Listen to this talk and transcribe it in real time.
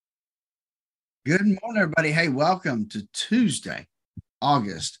Good morning, everybody. Hey, welcome to Tuesday,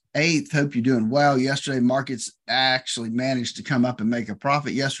 August 8th. Hope you're doing well. Yesterday, markets actually managed to come up and make a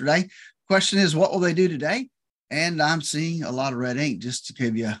profit yesterday. Question is, what will they do today? And I'm seeing a lot of red ink just to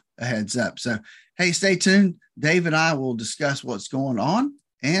give you a heads up. So, hey, stay tuned. Dave and I will discuss what's going on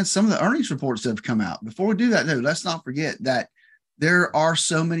and some of the earnings reports that have come out. Before we do that, though, let's not forget that there are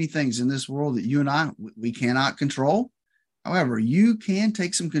so many things in this world that you and I, we cannot control. However, you can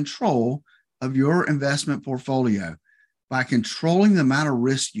take some control of your investment portfolio by controlling the amount of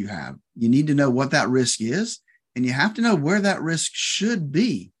risk you have. You need to know what that risk is, and you have to know where that risk should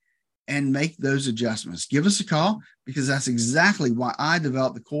be and make those adjustments. Give us a call because that's exactly why I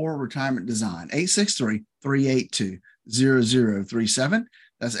developed the Core Retirement Design. 863-382-0037.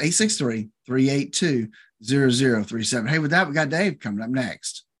 That's 863-382-0037. Hey, with that, we got Dave coming up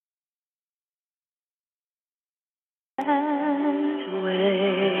next.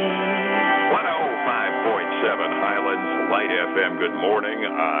 105.7 Highlands Light FM. Good morning.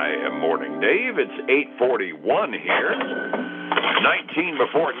 I am Morning Dave. It's 8:41 here. 19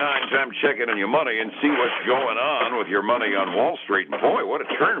 before 9. Time checking on your money and see what's going on with your money on Wall Street. And boy, what a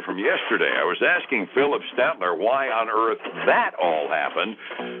turn from yesterday. I was asking Phillip Statler why on earth that all happened,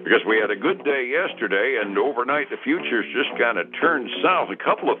 because we had a good day yesterday, and overnight the futures just kind of turned south. A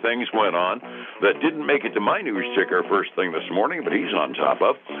couple of things went on that didn't make it to my news ticker first thing this morning, but he's on top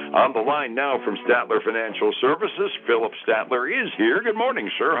of. On the line now from Statler Financial Services, Phillip Statler is here. Good morning,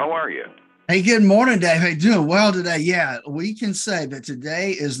 sir. How are you? Hey, good morning, Dave. Hey, doing well today. Yeah, we can say that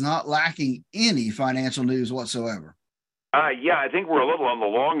today is not lacking any financial news whatsoever. Yeah, I think we're a little on the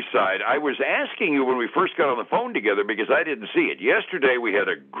long side. I was asking you when we first got on the phone together because I didn't see it. Yesterday we had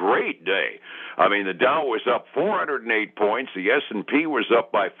a great day. I mean, the Dow was up 408 points. The S&P was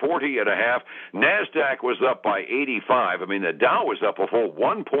up by 40.5. NASDAQ was up by 85. I mean, the Dow was up a full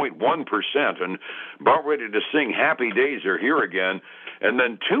 1.1%, and about ready to sing Happy Days Are Here Again. And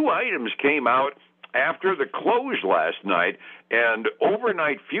then two items came out after the close last night, and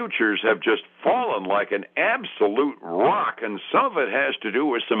overnight futures have just fallen like an absolute rock, and some of it has to do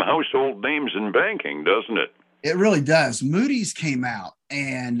with some household names in banking, doesn't it? It really does. Moody's came out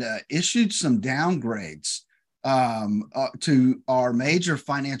and issued some downgrades to our major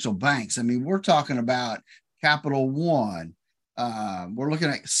financial banks. I mean, we're talking about Capital One. We're looking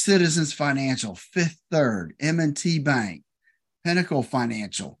at Citizens Financial, Fifth Third, M&T Bank, Pinnacle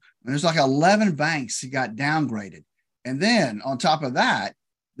Financial. There's like 11 banks that got downgraded. And then on top of that,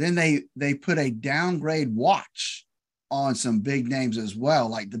 then they put a downgrade watch on some big names as well,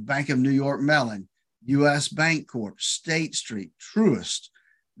 like the Bank of New York Mellon, U.S. Bank Corp, State Street, Truist,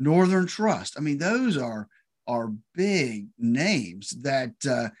 Northern Trust. I mean, those are big names that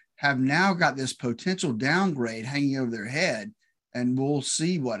have now got this potential downgrade hanging over their head, and we'll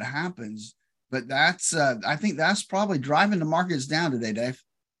see what happens. But that's I think that's probably driving the markets down today, Dave.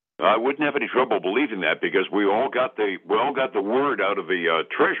 I wouldn't have any trouble believing that because we all got the word out of the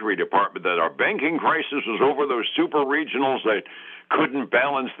Treasury Department that our banking crisis was over. Those super regionals that couldn't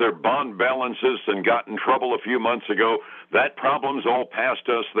balance their bond balances and got in trouble a few months ago, that problem's all past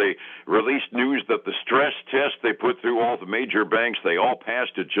us. They released news that the stress test they put through all the major banks, they all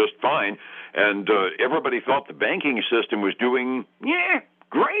passed it just fine, and everybody thought the banking system was doing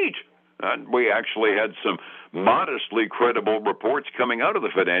great. We actually had some modestly credible reports coming out of the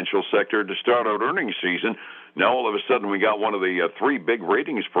financial sector to start out earnings season. Now, all of a sudden, we got one of the three big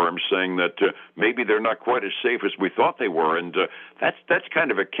ratings firms saying that maybe they're not quite as safe as we thought they were, and that's kind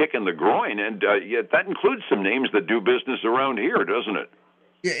of a kick in the groin. And yet that includes some names that do business around here, doesn't it?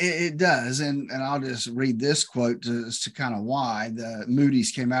 Yeah, it does. And I'll just read this quote to kind of why. The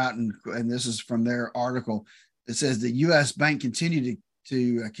Moody's came out, and this is from their article. It says the U.S. bank continued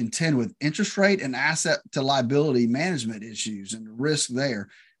to contend with interest rate and asset to liability management issues and risk there,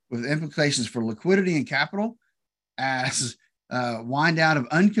 with implications for liquidity and capital as wind down of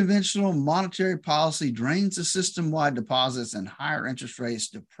unconventional monetary policy drains the system-wide deposits, and higher interest rates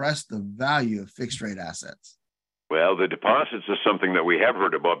depress the value of fixed rate assets. Well, the deposits is something that we have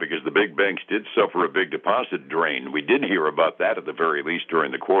heard about because the big banks did suffer a big deposit drain. We did hear about that at the very least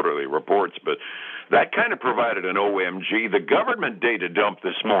during the quarterly reports, but that kind of provided an OMG. The government data dump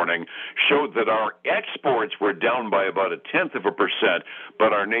this morning showed that our exports were down by about 0.1%,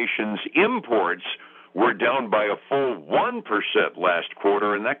 but our nation's imports were down by a full 1% last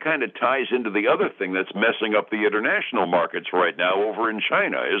quarter, and that kind of ties into the other thing that's messing up the international markets right now over in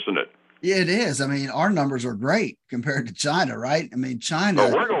China, isn't it? Yeah, it is. I mean, our numbers are great compared to China, right? I mean, China.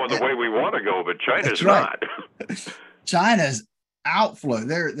 Well, we're going the way we want to go, but China's right. not. China's outflow,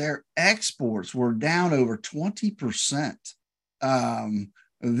 their exports were down over 20%.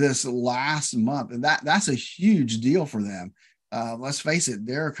 this last month, and that's a huge deal for them. Let's face it,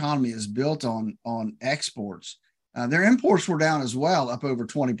 their economy is built on exports. Their imports were down as well, up over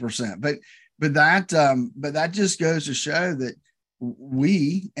 20%. But that just goes to show that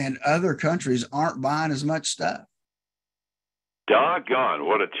we and other countries aren't buying as much stuff. Doggone,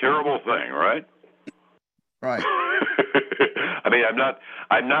 what a terrible thing, right? Right. I mean,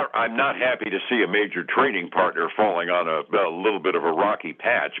 I'm not happy to see a major trading partner falling on a little bit of a rocky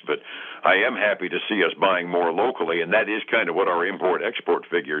patch, but I am happy to see us buying more locally, and that is kind of what our import-export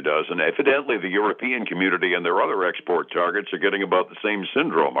figure does. And evidently, the European community and their other export targets are getting about the same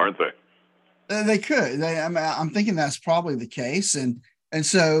syndrome, aren't they? They could. I'm thinking that's probably the case, and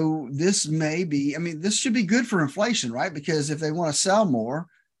so this may be. I mean, this should be good for inflation, right? Because if they want to sell more,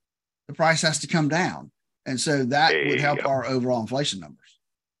 the price has to come down. And so that would help our overall inflation numbers.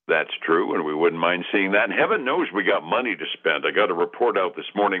 That's true, and we wouldn't mind seeing that. And heaven knows we got money to spend. I got a report out this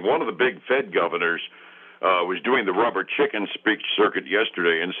morning. One of the big Fed governors was doing the rubber chicken speech circuit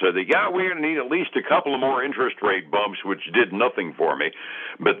yesterday and said that, yeah, we're going to need at least a couple of more interest rate bumps, which did nothing for me.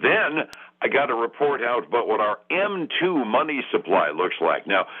 But then I got a report out about what our M2 money supply looks like.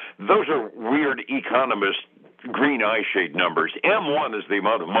 Now, those are weird economist green eye shade numbers. M1 is the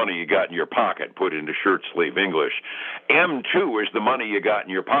amount of money you got in your pocket, put into shirt sleeve English. M2 is the money you got in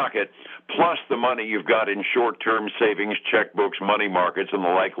your pocket, plus the money you've got in short-term savings, checkbooks, money markets, and the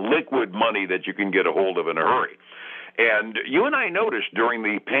like, liquid money that you can get a hold of in a hurry. And you and I noticed during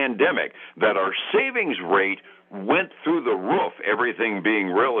the pandemic that our savings rate went through the roof, everything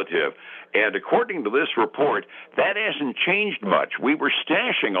being relative. And according to this report, that hasn't changed much. We were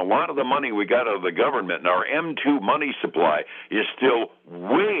stashing a lot of the money we got out of the government, and our M2 money supply is still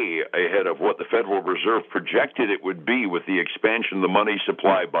way ahead of what the Federal Reserve projected it would be with the expansion of the money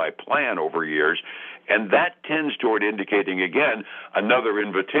supply by plan over years. And that tends toward indicating, again, another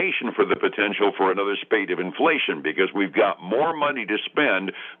invitation for the potential for another spate of inflation, because we've got more money to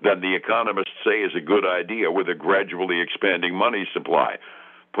spend than the economists say is a good idea with a gradually expanding money supply.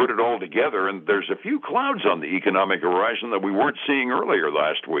 Put it all together, and there's a few clouds on the economic horizon that we weren't seeing earlier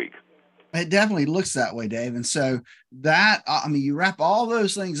last week. It definitely looks that way, Dave. And so that, I mean, you wrap all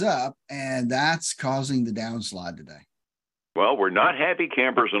those things up, and that's causing the downslide today. Well, we're not happy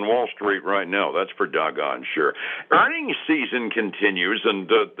campers on Wall Street right now. That's for doggone sure. Earnings season continues, and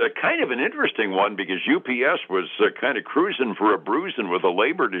kind of an interesting one because UPS was kind of cruising for a bruising with a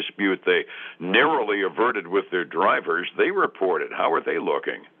labor dispute they narrowly averted with their drivers. They reported. How are they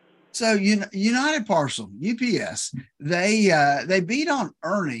looking? So United Parcel, UPS, they beat on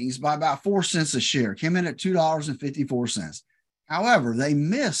earnings by about 4 cents a share, came in at $2.54. However, they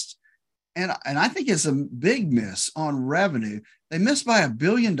missed. And I think it's a big miss on revenue. They missed by $1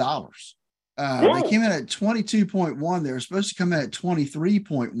 billion. They came in at 22.1. They were supposed to come in at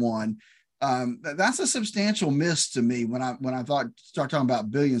 23.1. That's a substantial miss to me when I start talking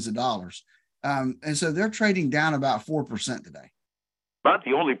about billions of dollars. And so they're trading down about 4% today. About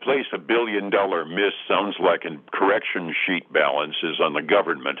the only place $1 billion miss sounds like a correction sheet balance is on the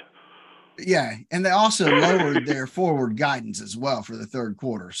government. Yeah, and they also lowered their forward guidance as well for the third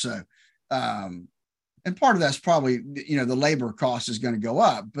quarter. So. And part of that's probably, the labor cost is going to go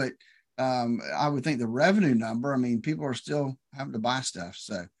up, but I would think the revenue number, I mean, people are still having to buy stuff.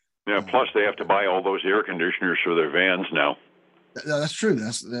 So yeah, plus they have to buy all those air conditioners for their vans now. That's true.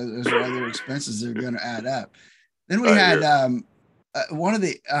 Those are other expenses that are going to add up. Then we had one of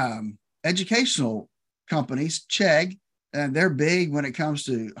the educational companies, Chegg, and they're big when it comes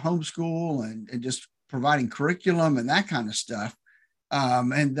to homeschool and just providing curriculum and that kind of stuff.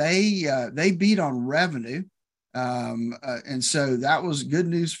 And they beat on revenue. And so that was good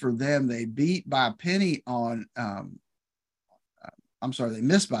news for them. They beat by a penny on, they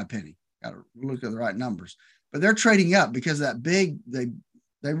missed by a penny. Got to look at the right numbers, but they're trading up because they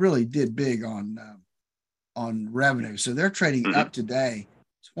really did big on revenue. So they're trading up today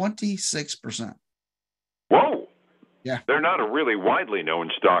 26%. Whoa. Yeah. They're not a really widely known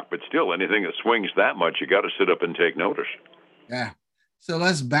stock, but still anything that swings that much, you got to sit up and take notice. Yeah. So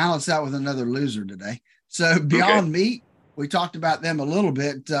let's balance out with another loser today. So Beyond Meat, we talked about them a little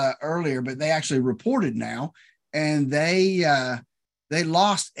bit earlier, but they actually reported now, and they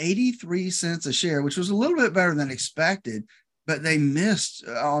lost 83 cents a share, which was a little bit better than expected, but they missed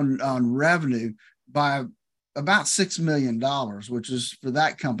on revenue by about $6 million, which is for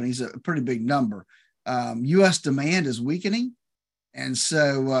that company is a pretty big number. U.S. demand is weakening, and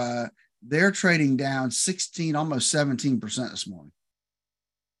so they're trading down almost 17% this morning.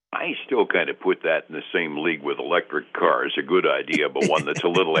 I still kind of put that in the same league with electric cars. A good idea, but one that's a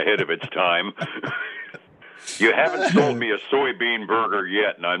little ahead of its time. You haven't sold me a soybean burger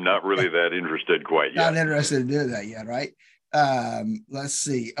yet, and I'm not really that interested quite yet. Not interested in doing that yet, right? Let's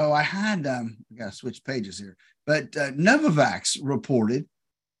see. Oh, I got to switch pages here. But Novavax reported.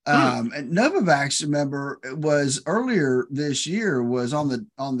 And Novavax, remember, was earlier this year was on the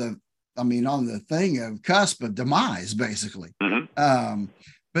thing of cusp of demise, basically. Mm-hmm.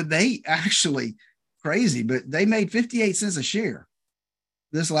 But they actually crazy, but they made 58 cents a share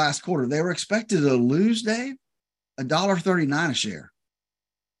this last quarter. They were expected to lose, Dave, $1.39 a share.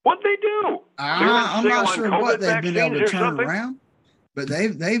 What'd they do? I'm not sure what they've been able to turn around, but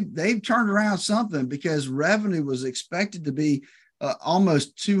they've turned around something, because revenue was expected to be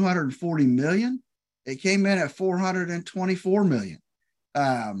almost 240 million. It came in at 424 million.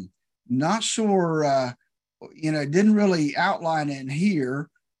 Not sure, didn't really outline in here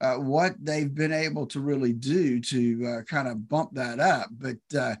what they've been able to really do to kind of bump that up. But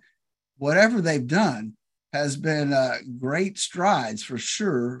whatever they've done has been great strides for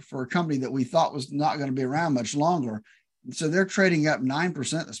sure for a company that we thought was not going to be around much longer. And so they're trading up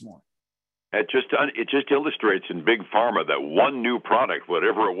 9% this morning. It just illustrates in big pharma that one new product,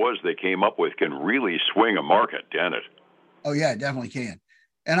 whatever it was they came up with, can really swing a market, can it? Oh, yeah, it definitely can.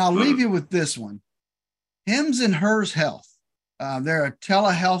 And I'll leave you with this one. Hims and Hers Health. They're a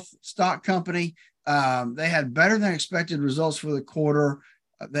telehealth stock company. They had better than expected results for the quarter.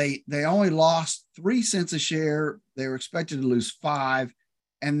 They only lost 3 cents a share. They were expected to lose 5,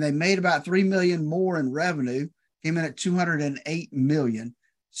 and they made about 3 million more in revenue, came in at 208 million.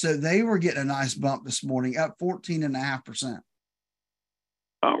 So they were getting a nice bump this morning, up 14.5%.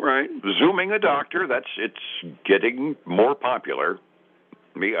 All right. Zooming a doctor, it's getting more popular.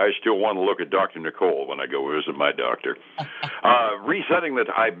 Me, I still want to look at Dr. Nicole when I go visit my doctor. Resetting that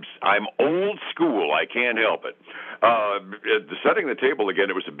I'm old school. I can't help it. Setting the table again,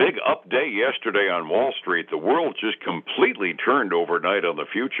 it was a big up day yesterday on Wall Street. The world just completely turned overnight on the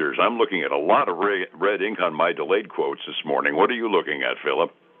futures. I'm looking at a lot of red ink on my delayed quotes this morning. What are you looking at,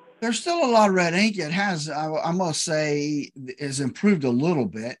 Phillip? There's still a lot of red ink. It has, I must say, has improved a little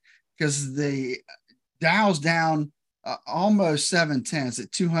bit, because the Dow's down almost 7/10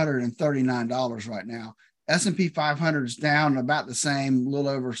 at $239 right now. S&P 500 is down about the same, a little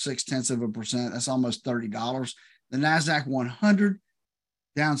over 0.6%. That's almost $30. The NASDAQ 100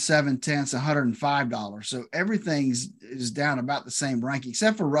 down 0.7, $105. So everything is down about the same rank,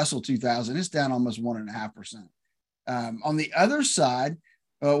 except for Russell 2000. It's down almost 1.5%. On the other side,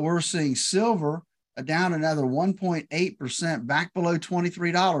 we're seeing silver down another 1.8%, back below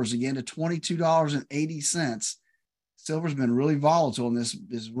 $23 again to $22.80. Silver's been really volatile in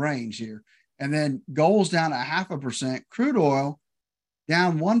this range here. And then gold's down 0.5%. Crude oil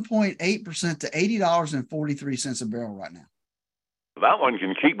down 1.8% to $80.43 a barrel right now. That one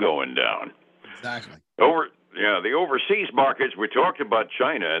can keep going down. Exactly. The overseas markets, we talked about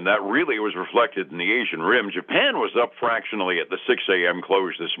China, and that really was reflected in the Asian rim. Japan was up fractionally at the 6 a.m.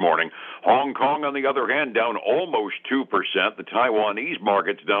 close this morning. Hong Kong, on the other hand, down almost 2%. The Taiwanese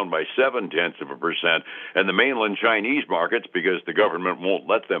market's down by 0.7%. And the mainland Chinese markets, because the government won't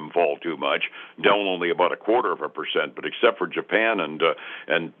let them fall too much, down only about 0.25%. But except for Japan and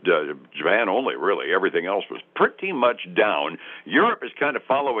Japan only, really, everything else was pretty much down. Europe is kind of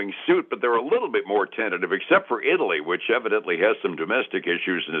following suit, but they're a little bit more tentative, except for Italy, which evidently has some domestic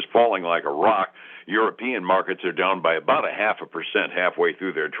issues and is falling like a rock. European markets are down by about 0.5% halfway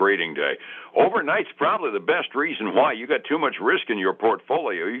through their trading day. Overnight's probably the best reason why. You got too much risk in your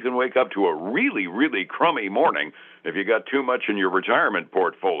portfolio. You can wake up to a really, really crummy morning if you got too much in your retirement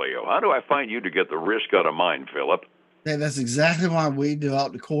portfolio. How do I find you to get the risk out of mine, Phillip? Yeah, that's exactly why we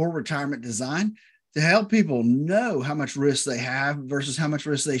developed the core retirement design, to help people know how much risk they have versus how much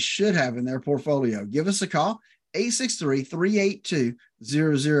risk they should have in their portfolio. Give us a call,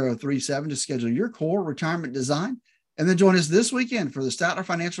 863-382-0037, to schedule your core retirement design. And then join us this weekend for the Statler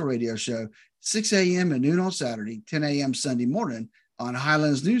Financial Radio Show, 6 a.m. and noon on Saturday, 10 a.m. Sunday morning on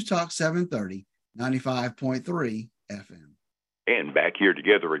Highlands News Talk 730, 95.3 FM. And back here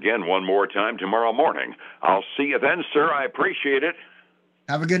together again one more time tomorrow morning. I'll see you then, sir. I appreciate it.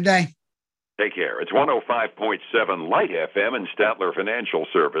 Have a good day. Take care. It's 105.7 Light FM and Statler Financial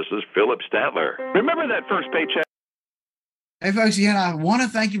Services, Phillip Statler. Remember that first paycheck? Hey, folks, again, I want to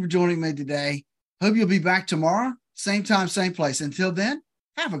thank you for joining me today. Hope you'll be back tomorrow, same time, same place. Until then,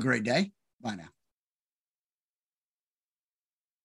 have a great day. Bye now.